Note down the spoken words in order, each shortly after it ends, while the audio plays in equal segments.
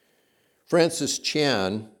Francis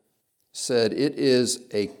Chan said, "It is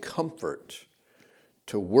a comfort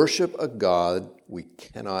to worship a God we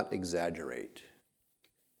cannot exaggerate."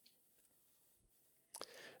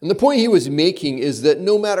 And the point he was making is that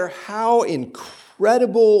no matter how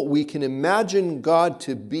incredible we can imagine God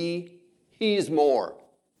to be, He's more.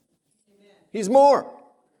 He's more.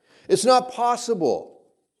 It's not possible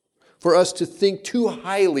for us to think too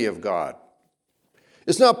highly of God.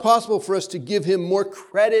 It's not possible for us to give Him more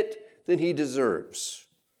credit than He deserves.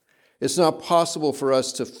 It's not possible for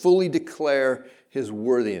us to fully declare His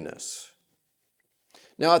worthiness.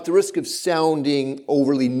 Now, at the risk of sounding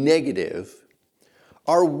overly negative,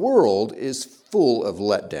 our world is full of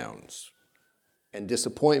letdowns and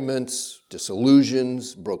disappointments,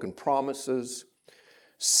 disillusions, broken promises.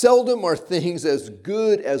 Seldom are things as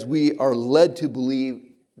good as we are led to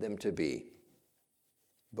believe them to be.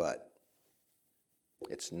 But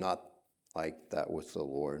it's not like that with the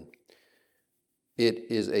Lord.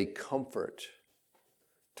 It is a comfort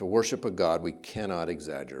to worship a God we cannot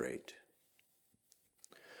exaggerate.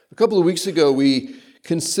 A couple of weeks ago, we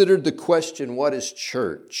considered the question, what is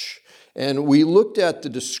church? And we looked at the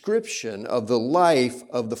description of the life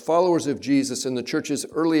of the followers of Jesus in the church's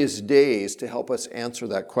earliest days to help us answer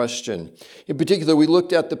that question. In particular, we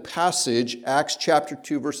looked at the passage, Acts chapter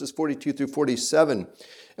 2, verses 42 through 47.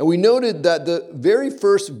 And we noted that the very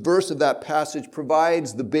first verse of that passage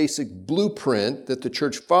provides the basic blueprint that the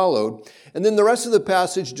church followed. And then the rest of the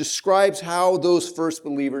passage describes how those first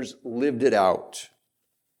believers lived it out.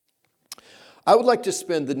 I would like to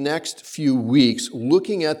spend the next few weeks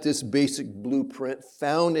looking at this basic blueprint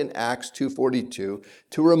found in Acts 2:42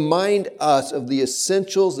 to remind us of the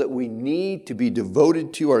essentials that we need to be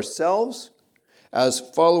devoted to ourselves as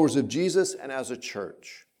followers of Jesus and as a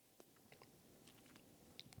church.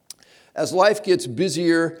 As life gets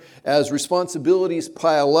busier, as responsibilities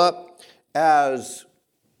pile up, as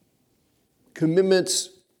commitments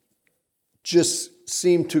just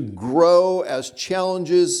seem to grow, as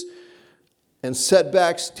challenges and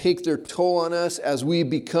setbacks take their toll on us, as we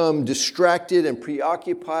become distracted and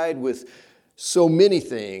preoccupied with so many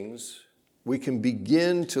things, we can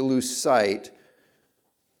begin to lose sight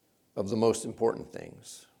of the most important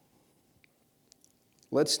things.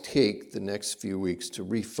 Let's take the next few weeks to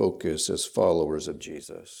refocus as followers of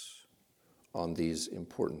Jesus on these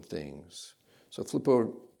important things. So flip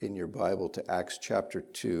over in your Bible to Acts chapter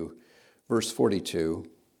 2, verse 42.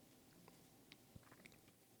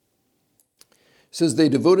 It says, "They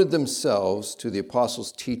devoted themselves to the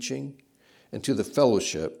apostles' teaching and to the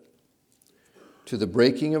fellowship, to the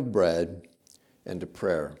breaking of bread and to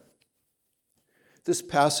prayer." This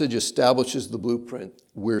passage establishes the blueprint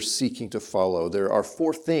we're seeking to follow. There are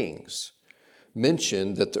 4 things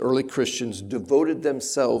mentioned that the early Christians devoted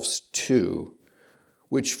themselves to,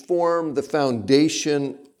 which form the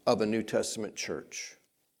foundation of a New Testament church.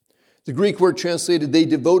 The Greek word translated, "they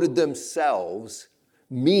devoted themselves,"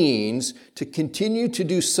 means to continue to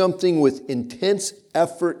do something with intense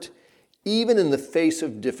effort, even in the face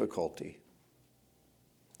of difficulty.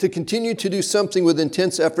 To continue to do something with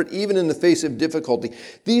intense effort, even in the face of difficulty.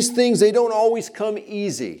 These things, they don't always come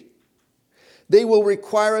easy. They will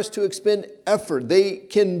require us to expend effort. They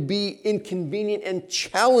can be inconvenient and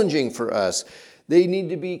challenging for us. They need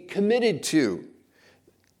to be committed to.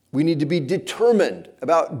 We need to be determined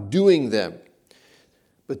about doing them.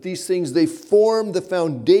 But these things, they form the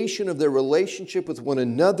foundation of their relationship with one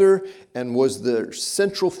another and was the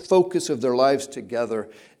central focus of their lives together.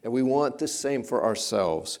 And we want the same for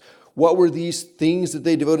ourselves. What were these things that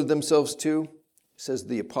they devoted themselves to? It says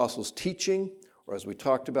the apostles' teaching, or as we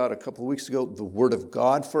talked about a couple of weeks ago, the Word of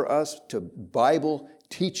God for us, to Bible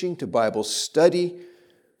teaching, to Bible study,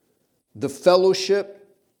 the fellowship,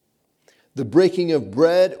 the breaking of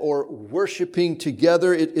bread or worshiping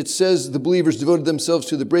together. It says the believers devoted themselves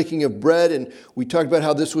to the breaking of bread, and we talked about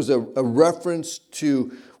how this was a reference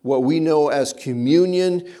to what we know as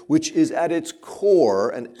communion, which is at its core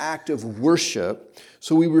an act of worship.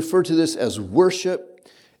 So we refer to this as worship.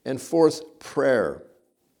 And 4th, prayer.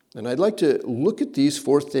 And I'd like to look at these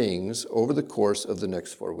 4 things over the course of the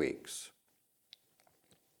next 4 weeks.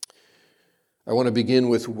 I want to begin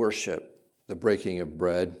with worship, the breaking of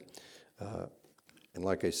bread. And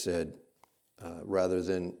like I said, rather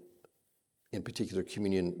than in particular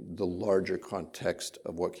communion, the larger context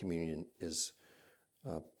of what communion is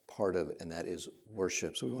part of, and that is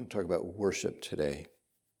worship. So we want to talk about worship today.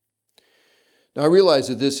 Now I realize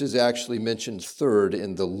that this is actually mentioned 3rd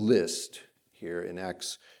in the list here in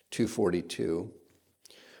Acts 2:42.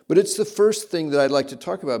 But it's the first thing that I'd like to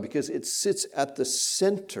talk about because it sits at the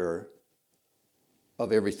center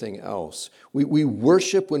of everything else. We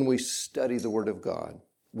worship when we study the Word of God.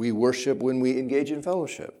 We worship when we engage in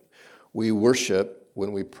fellowship. We worship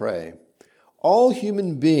when we pray. All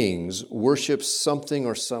human beings worship something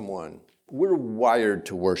or someone. We're wired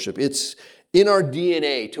to worship. It's in our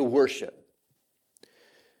DNA to worship.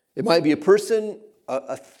 It might be a person,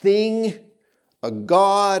 a thing, a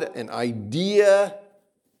God, an idea,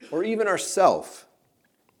 or even ourself.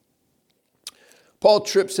 Paul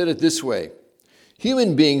Tripp said it this way: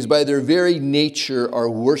 human beings by their very nature are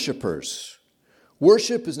worshipers.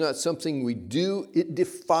 Worship is not something we do, it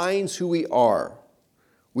defines who we are.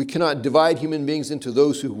 We cannot divide human beings into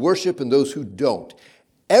those who worship and those who don't.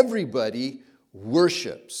 Everybody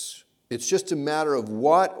worships. It's just a matter of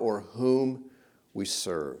what or whom we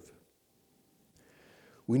serve.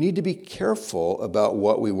 We need to be careful about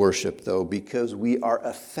what we worship, though, because we are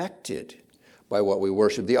affected by what we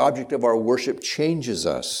worship. The object of our worship changes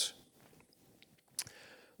us.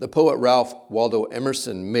 The poet Ralph Waldo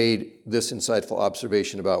Emerson made this insightful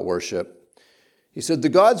observation about worship. He said, "The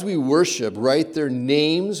gods we worship write their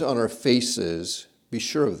names on our faces, be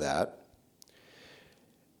sure of that.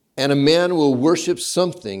 And a man will worship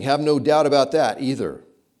something, have no doubt about that either.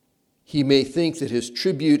 He may think that his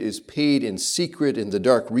tribute is paid in secret in the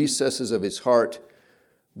dark recesses of his heart,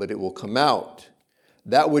 but it will come out.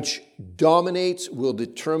 That which dominates will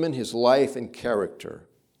determine his life and character.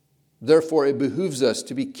 Therefore, it behooves us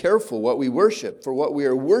to be careful what we worship, for what we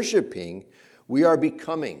are worshiping, we are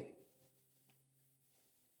becoming."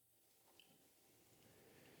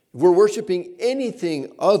 If we're worshiping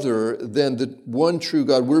anything other than the one true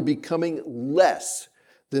God, we're becoming less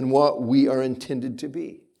than what we are intended to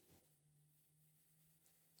be.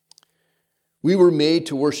 We were made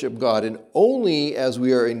to worship God, and only as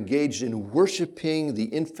we are engaged in worshiping the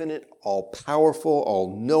infinite, all-powerful,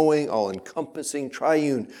 all-knowing, all-encompassing,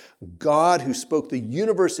 triune God who spoke the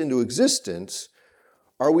universe into existence,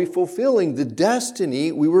 are we fulfilling the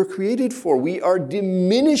destiny we were created for. We are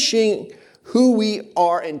diminishing who we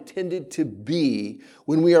are intended to be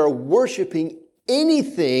when we are worshiping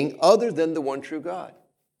anything other than the one true God.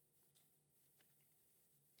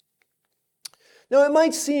 Now, it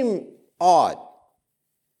might seem odd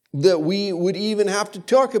that we would even have to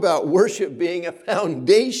talk about worship being a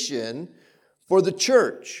foundation for the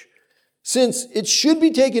church, since it should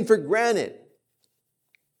be taken for granted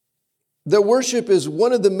that worship is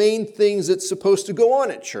one of the main things that's supposed to go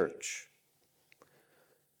on at church.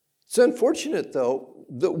 It's unfortunate, though,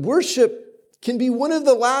 that worship can be one of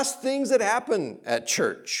the last things that happen at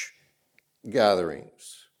church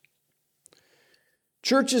gatherings.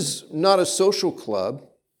 Church is not a social club,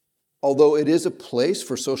 although it is a place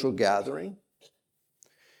for social gathering.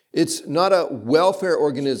 It's not a welfare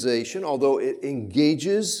organization, although it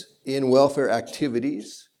engages in welfare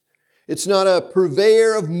activities. It's not a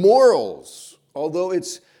purveyor of morals, although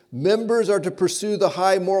its members are to pursue the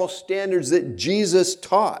high moral standards that Jesus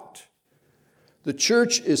taught. The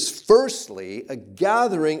church is firstly a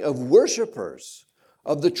gathering of worshipers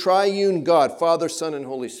of the triune God, Father, Son, and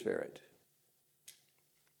Holy Spirit.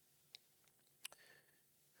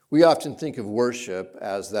 We often think of worship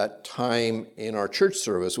as that time in our church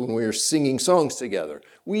service when we are singing songs together.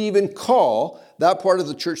 We even call that part of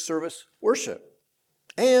the church service worship.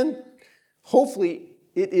 And hopefully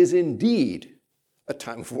it is indeed a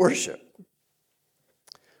time of worship.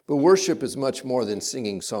 But worship is much more than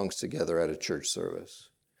singing songs together at a church service.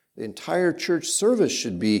 The entire church service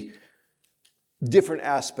should be different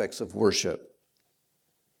aspects of worship.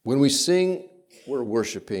 When we sing, we're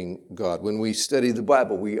worshiping God. When we study the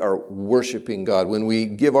Bible, we are worshiping God. When we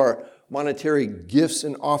give our monetary gifts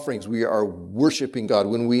and offerings, we are worshiping God.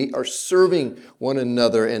 When we are serving one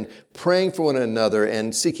another and praying for one another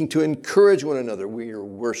and seeking to encourage one another, we are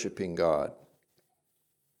worshiping God.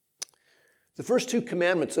 The first two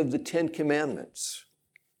commandments of the 10 Commandments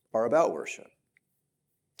are about worship.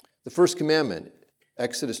 The first commandment,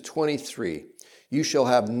 Exodus 23, "You shall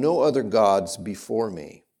have no other gods before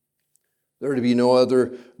me." There are to be no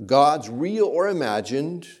other gods, real or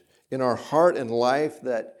imagined, in our heart and life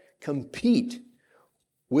that compete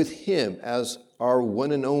with Him as our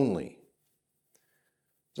one and only.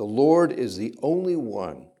 The Lord is the only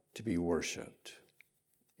one to be worshiped.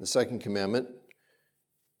 The second commandment,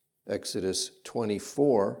 Exodus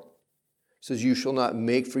 24, says, "You shall not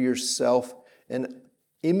make for yourself an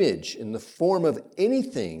image in the form of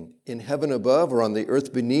anything in heaven above or on the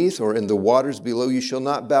earth beneath or in the waters below. You shall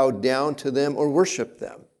not bow down to them or worship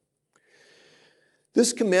them."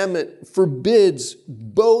 This commandment forbids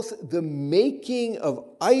both the making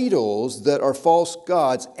of idols that are false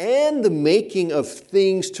gods and the making of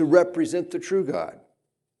things to represent the true God.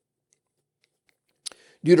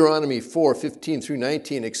 Deuteronomy 4:15 through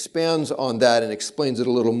 19 expands on that and explains it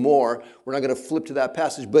a little more. We're not going to flip to that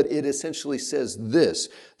passage, but it essentially says this,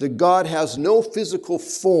 that God has no physical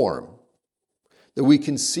form that we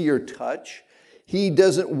can see or touch. He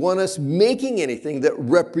doesn't want us making anything that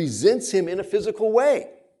represents him in a physical way.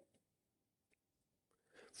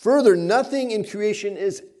 Further, nothing in creation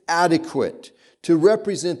is adequate to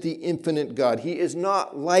represent the infinite God. He is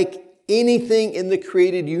not like anything in the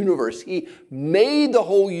created universe. He made the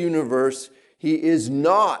whole universe. He is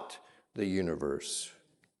not the universe.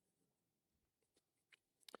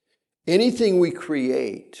 Anything we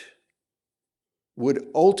create would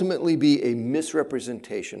ultimately be a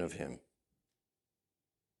misrepresentation of him.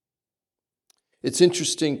 It's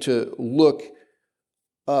interesting to look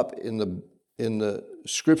up in the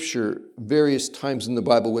scripture various times in the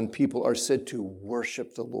Bible when people are said to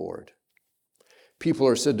worship the Lord. People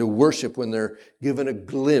are said to worship when they're given a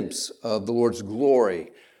glimpse of the Lord's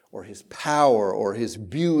glory or his power or his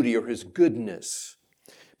beauty or his goodness.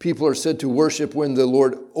 People are said to worship when the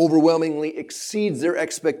Lord overwhelmingly exceeds their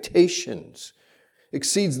expectations,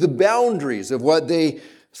 exceeds the boundaries of what they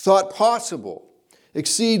thought possible,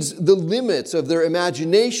 exceeds the limits of their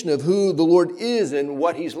imagination of who the Lord is and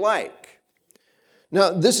what he's like. Now,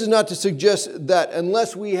 this is not to suggest that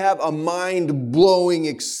unless we have a mind-blowing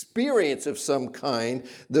experience of some kind,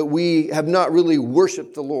 that we have not really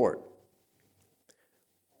worshiped the Lord.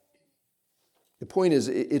 The point is,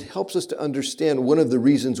 it helps us to understand one of the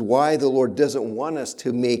reasons why the Lord doesn't want us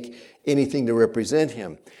to make anything to represent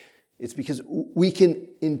him. It's because we can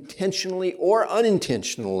intentionally or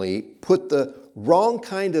unintentionally put the wrong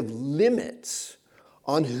kind of limits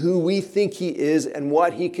on who we think he is and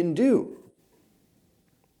what he can do.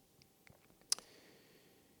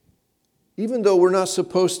 Even though we're not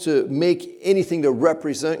supposed to make anything to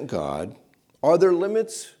represent God, are there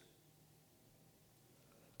limits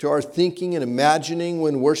to our thinking and imagining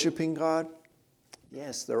when worshiping God?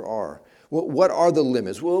 Yes, there are. Well, what are the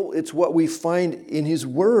limits? Well, it's what we find in his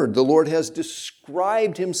word. The Lord has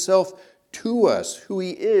described himself to us, who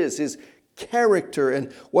he is, his character,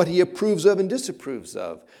 and what he approves of and disapproves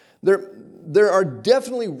of. There are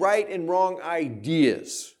definitely right and wrong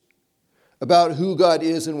ideas about who God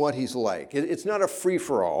is and what he's like. It's not a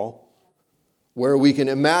free-for-all where we can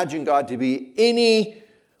imagine God to be any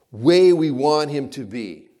way we want him to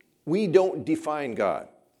be. We don't define God.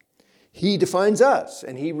 He defines us,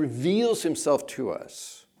 and he reveals himself to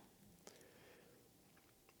us.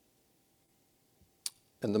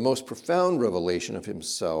 And the most profound revelation of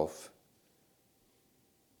himself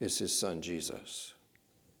is his son, Jesus.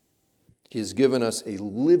 He has given us a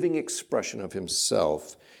living expression of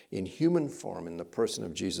himself in human form in the person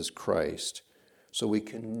of Jesus Christ, so we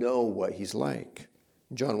can know what he's like.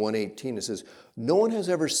 John 1:18, it says, "No one has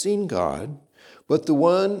ever seen God, but the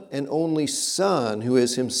one and only Son, who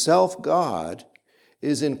is himself God,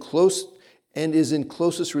 is in closest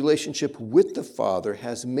relationship with the Father,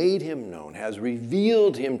 has made him known, has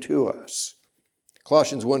revealed him to us."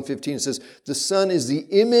 Colossians 1:15 says, "The Son is the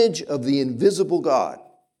image of the invisible God,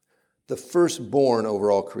 the firstborn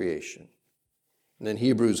over all creation." And in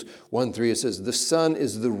Hebrews 1:3 it says, "The Son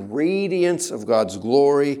is the radiance of God's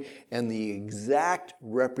glory and the exact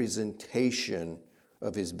representation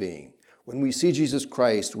of his being." When we see Jesus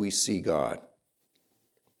Christ, we see God.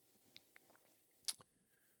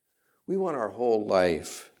 We want our whole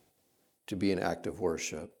life to be an act of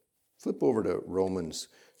worship. Flip over to Romans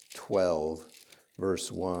 12,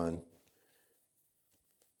 verse 1.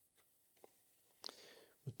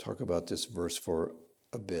 We'll talk about this verse for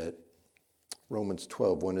a bit. Romans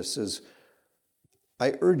 12, when it says,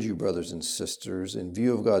 "I urge you, brothers and sisters, in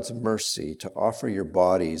view of God's mercy, to offer your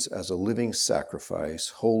bodies as a living sacrifice,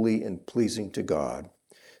 holy and pleasing to God.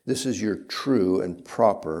 This is your true and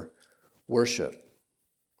proper worship."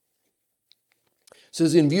 It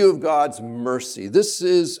says, in view of God's mercy. This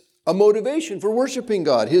is a motivation for worshiping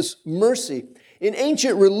God, his mercy. In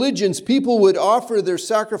ancient religions, people would offer their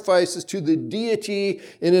sacrifices to the deity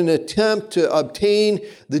in an attempt to obtain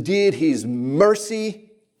the deity's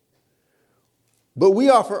mercy. But we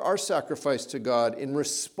offer our sacrifice to God in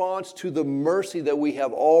response to the mercy that we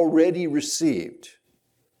have already received.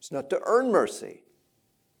 It's not to earn mercy,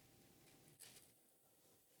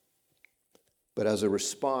 but as a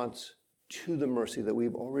response to the mercy that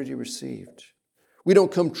we've already received. We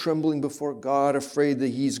don't come trembling before God, afraid that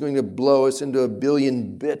he's going to blow us into a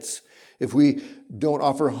billion bits if we don't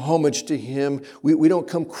offer homage to him. We don't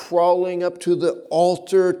come crawling up to the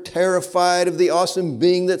altar, terrified of the awesome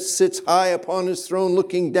being that sits high upon his throne,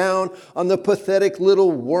 looking down on the pathetic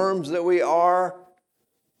little worms that we are.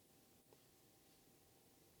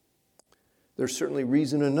 there's certainly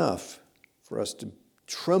reason enough for us to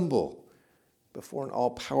tremble before an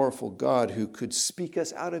all-powerful God who could speak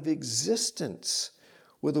us out of existence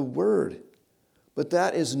with a word. But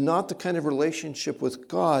that is not the kind of relationship with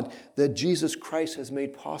God that Jesus Christ has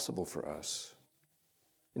made possible for us.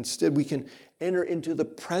 Instead, we can enter into the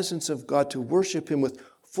presence of God to worship him with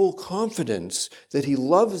full confidence that he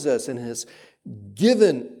loves us and has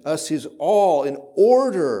given us his all in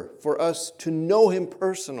order for us to know him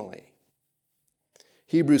personally.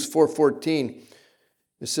 Hebrews 4:14,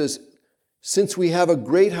 it says, since we have a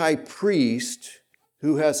great high priest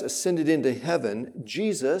who has ascended into heaven,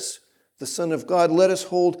 Jesus, the Son of God, let us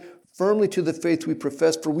hold firmly to the faith we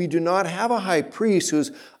profess, for we do not have a high priest who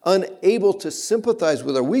is unable to sympathize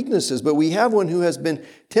with our weaknesses, but we have one who has been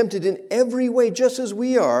tempted in every way, just as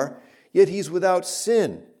we are, yet he's without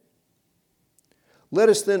sin. Let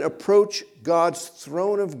us then approach God's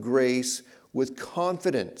throne of grace with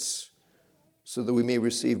confidence, so that we may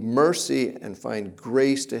receive mercy and find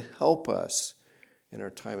grace to help us in our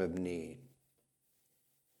time of need.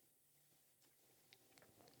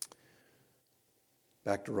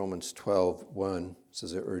 Back to Romans 12:1,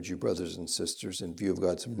 says, I urge you, brothers and sisters, in view of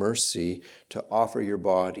God's mercy, to offer your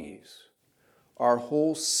bodies. Our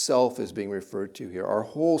whole self is being referred to here. Our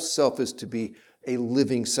whole self is to be a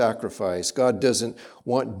living sacrifice. God doesn't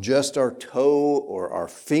want just our toe or our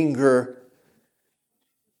finger.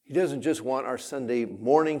 He doesn't just want our Sunday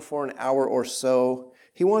morning for an hour or so.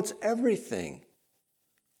 He wants everything,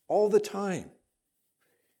 all the time.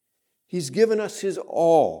 He's given us his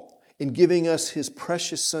all in giving us his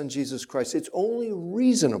precious Son, Jesus Christ. It's only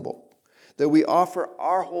reasonable that we offer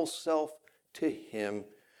our whole self to him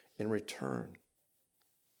in return.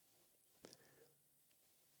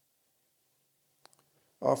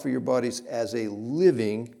 Offer your bodies as a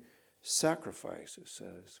living sacrifice, it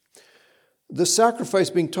says. The sacrifice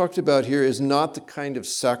being talked about here is not the kind of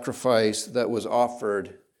sacrifice that was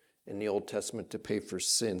offered in the Old Testament to pay for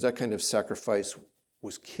sins. That kind of sacrifice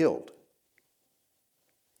was killed.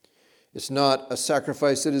 It's not a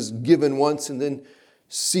sacrifice that is given once and then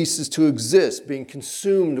ceases to exist, being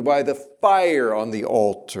consumed by the fire on the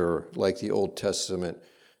altar like the Old Testament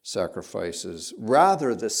sacrifices.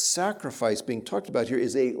 Rather, the sacrifice being talked about here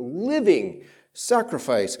is a living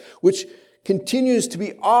sacrifice, which continues to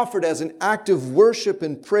be offered as an act of worship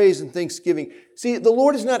and praise and thanksgiving. See, the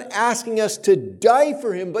Lord is not asking us to die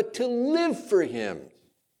for him, but to live for him.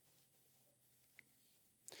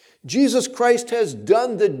 Jesus Christ has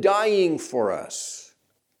done the dying for us.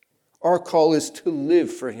 Our call is to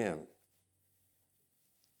live for him.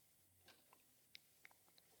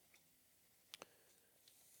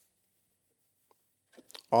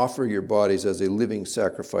 Offer your bodies as a living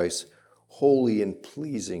sacrifice, holy and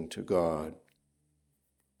pleasing to God.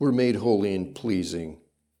 We're made holy and pleasing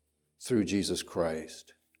through Jesus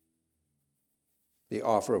Christ. The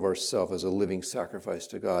offer of ourselves as a living sacrifice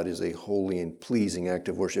to God is a holy and pleasing act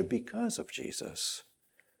of worship because of Jesus.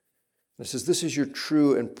 It says this is your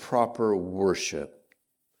true and proper worship.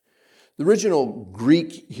 The original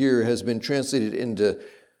Greek here has been translated into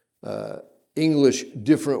English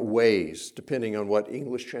different ways. Depending on what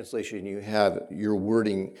English translation you have, your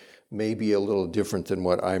wording may be a little different than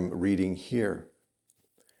what I'm reading here.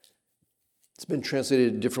 It's been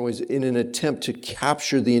translated in different ways in an attempt to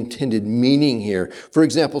capture the intended meaning here. For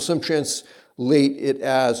example, some translate it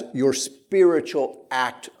as your spiritual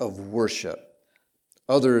act of worship.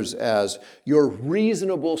 Others as your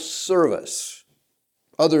reasonable service.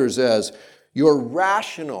 Others as your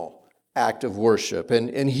rational act of worship.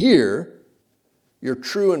 And here, your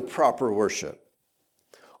true and proper worship.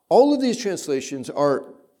 All of these translations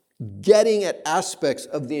are getting at aspects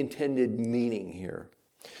of the intended meaning here.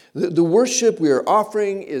 The worship we are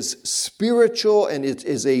offering is spiritual, and it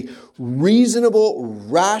is a reasonable,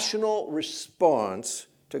 rational response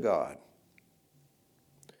to God.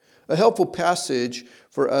 A helpful passage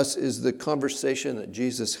for us is the conversation that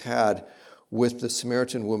Jesus had with the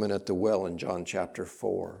Samaritan woman at the well in John chapter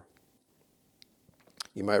 4.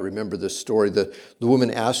 You might remember this story. The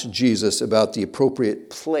woman asked Jesus about the appropriate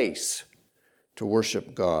place to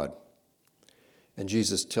worship God. And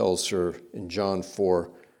Jesus tells her in John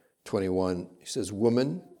 4:21, he says,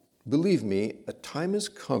 "Woman, believe me, a time is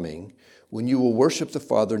coming when you will worship the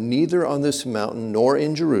Father neither on this mountain nor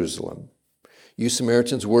in Jerusalem. You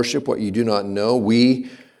Samaritans worship what you do not know. We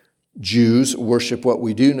Jews worship what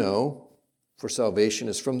we do know, for salvation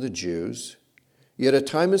is from the Jews. Yet a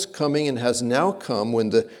time is coming and has now come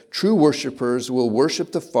when the true worshipers will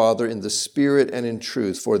worship the Father in the Spirit and in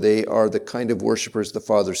truth, for they are the kind of worshipers the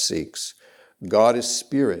Father seeks. God is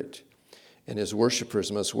Spirit, and his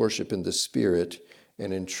worshipers must worship in the Spirit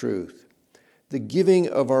and in truth." the giving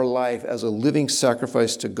of our life as a living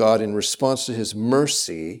sacrifice to God in response to his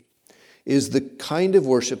mercy is the kind of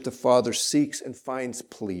worship the Father seeks and finds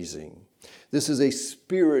pleasing. This is a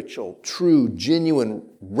spiritual, true, genuine,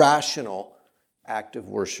 rational act of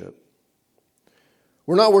worship.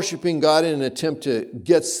 We're not worshiping God in an attempt to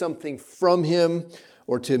get something from him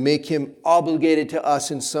or to make him obligated to us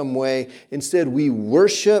in some way. Instead, we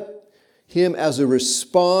worship him as a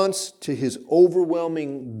response to his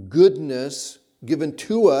overwhelming goodness given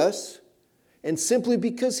to us, and simply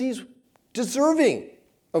because he's deserving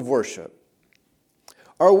of worship.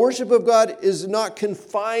 Our worship of God is not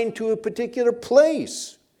confined to a particular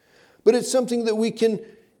place, but it's something that we can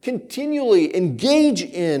continually engage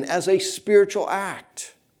in as a spiritual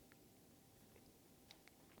act.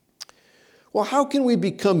 Well, how can we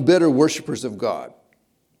become better worshipers of God?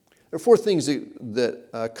 There are four things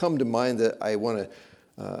that come to mind that I want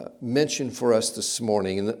to mention for us this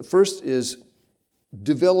morning. And the first is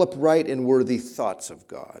develop right and worthy thoughts of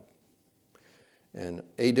God. And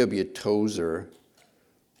A.W. Tozer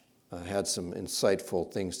had some insightful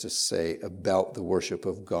things to say about the worship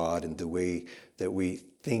of God and the way that we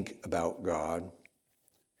think about God.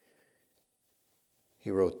 He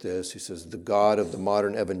wrote this. He says, "The God of the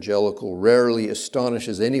modern evangelical rarely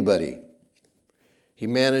astonishes anybody. He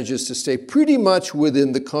manages to stay pretty much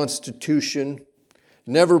within the Constitution,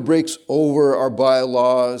 never breaks over our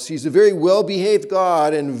bylaws. He's a very well-behaved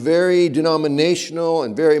God and very denominational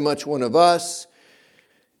and very much one of us.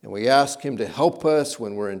 And we ask him to help us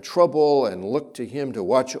when we're in trouble and look to him to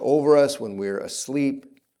watch over us when we're asleep.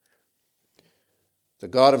 The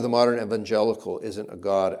God of the modern evangelical isn't a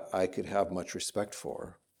God I could have much respect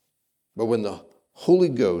for. But when the Holy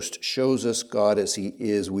Ghost shows us God as he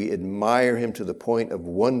is, we admire him to the point of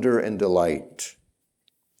wonder and delight.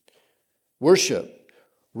 Worship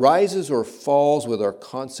rises or falls with our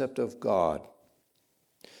concept of God.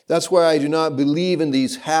 That's why I do not believe in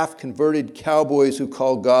these half-converted cowboys who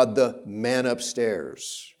call God the man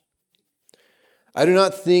upstairs. I do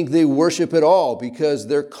not think they worship at all because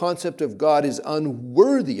their concept of God is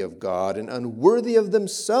unworthy of God and unworthy of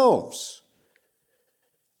themselves.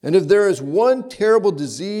 And if there is one terrible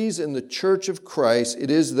disease in the Church of Christ, it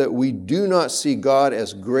is that we do not see God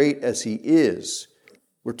as great as he is.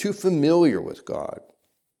 We're too familiar with God.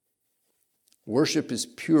 Worship is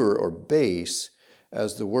pure or base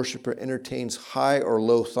as the worshiper entertains high or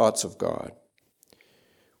low thoughts of God.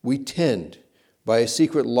 We tend, by a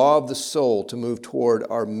secret law of the soul, to move toward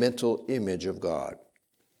our mental image of God.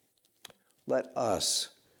 Let us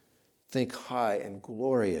think high and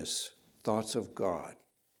glorious thoughts of God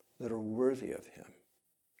that are worthy of him.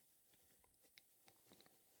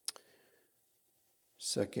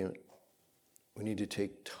 Second, we need to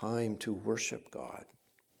take time to worship God.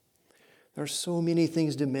 There are so many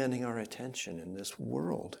things demanding our attention in this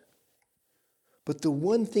world. But the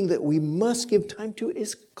one thing that we must give time to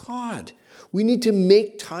is God. We need to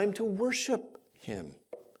make time to worship him.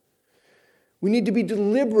 We need to be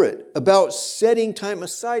deliberate about setting time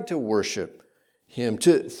aside to worship him,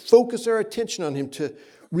 to focus our attention on him, to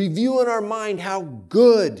review in our mind how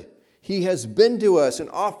good he has been to us and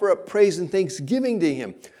offer up praise and thanksgiving to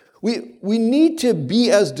him. We need to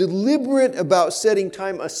be as deliberate about setting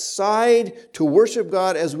time aside to worship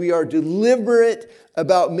God as we are deliberate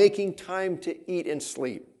about making time to eat and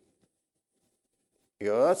sleep. You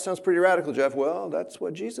go, that sounds pretty radical, Jeff. Well, that's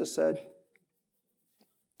what Jesus said.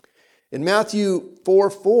 In Matthew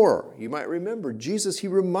 4:4, you might remember, Jesus, he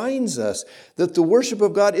reminds us that the worship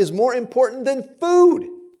of God is more important than food.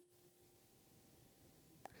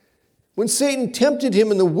 When Satan tempted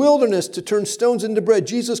him in the wilderness to turn stones into bread,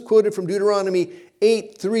 Jesus quoted from Deuteronomy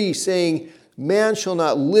 8:3 saying, "Man shall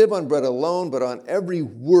not live on bread alone, but on every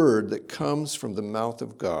word that comes from the mouth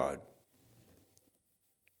of God."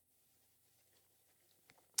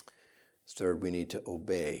 Third, we need to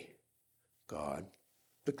obey God.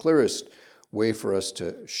 The clearest way for us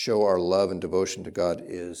to show our love and devotion to God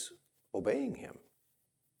is obeying him.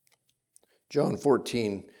 John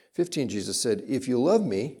 14:15, Jesus said, "If you love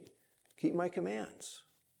me, keep my commands."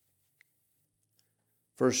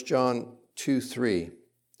 1 John 2:3,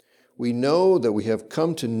 "We know that we have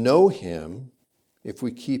come to know him if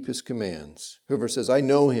we keep his commands. Whoever says, 'I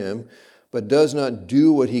know him,' but does not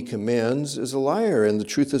do what he commands is a liar, and the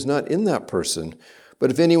truth is not in that person.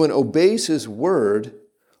 But if anyone obeys his word,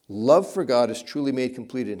 love for God is truly made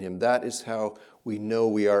complete in him. That is how we know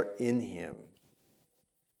we are in him."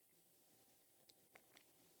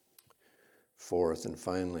 Fourth and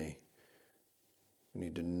finally, we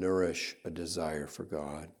need to nourish a desire for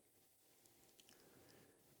God.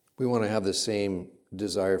 We want to have the same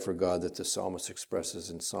desire for God that the psalmist expresses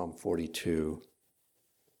in Psalm 42.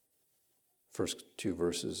 First two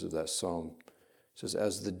verses of that psalm. It says,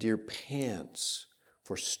 as the deer pants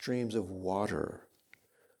for streams of water,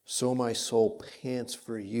 so my soul pants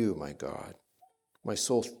for you, my God. My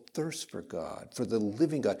soul thirsts for God, for the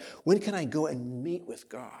living God. When can I go and meet with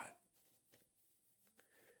God?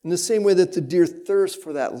 In the same way that the deer thirsts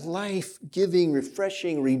for that life-giving,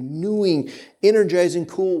 refreshing, renewing, energizing,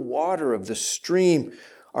 cool water of the stream,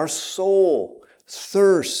 our soul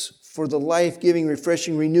thirsts for the life-giving,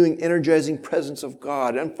 refreshing, renewing, energizing presence of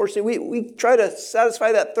God. Unfortunately, we try to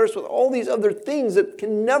satisfy that thirst with all these other things that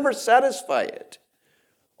can never satisfy it.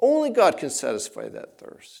 Only God can satisfy that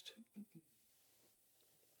thirst.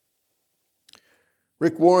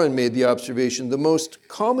 Rick Warren made the observation, the most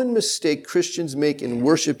common mistake Christians make in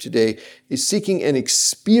worship today is seeking an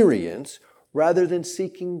experience rather than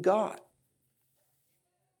seeking God.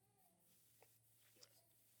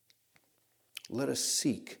 Let us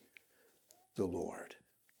seek the Lord.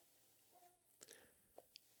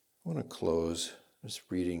 I want to close just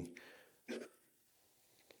reading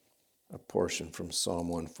a portion from Psalm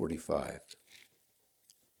 145,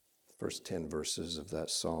 first 10 verses of that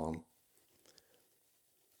psalm.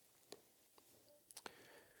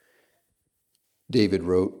 David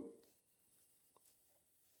wrote,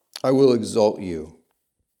 I will exalt you,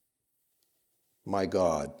 my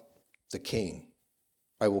God, the King.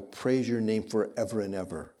 I will praise your name forever and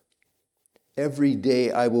ever. Every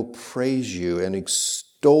day I will praise you and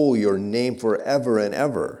extol your name forever and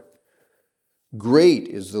ever. Great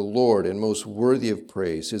is the Lord and most worthy of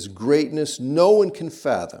praise. His greatness no one can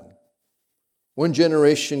fathom. One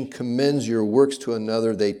generation commends your works to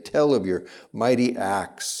another. They tell of your mighty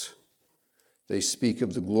acts. They speak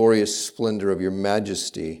of the glorious splendor of your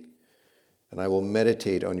majesty, and I will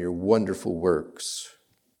meditate on your wonderful works.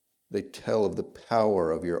 They tell of the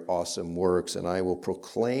power of your awesome works, and I will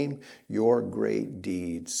proclaim your great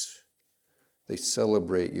deeds. They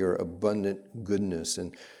celebrate your abundant goodness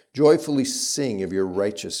and joyfully sing of your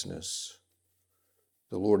righteousness.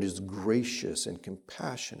 The Lord is gracious and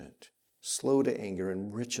compassionate, slow to anger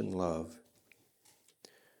and rich in love.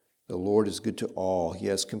 The Lord is good to all. He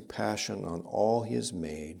has compassion on all he has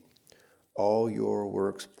made. All your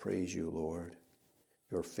works praise you, Lord.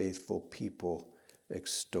 Your faithful people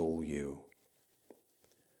extol you.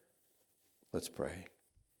 Let's pray.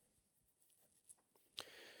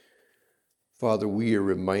 Father, we are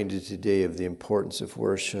reminded today of the importance of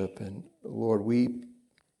worship. And Lord, we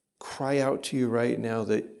cry out to you right now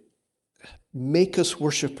that make us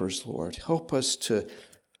worshipers, Lord. Help us to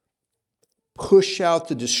push out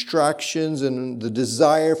the distractions and the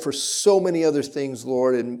desire for so many other things,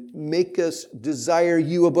 Lord, and make us desire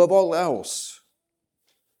you above all else.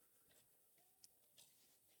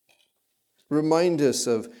 Remind us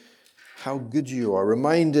of how good you are.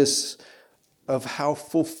 Remind us of how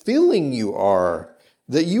fulfilling you are,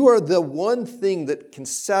 that you are the one thing that can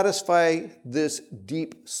satisfy this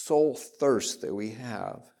deep soul thirst that we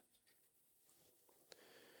have.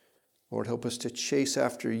 Lord, help us to chase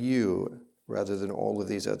after you rather than all of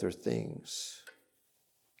these other things.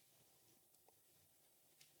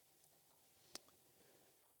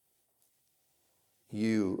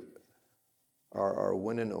 You are our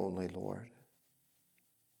one and only Lord,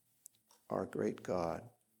 our great God.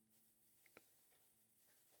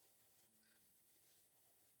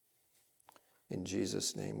 In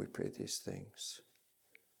Jesus' name we pray these things.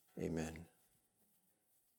 Amen.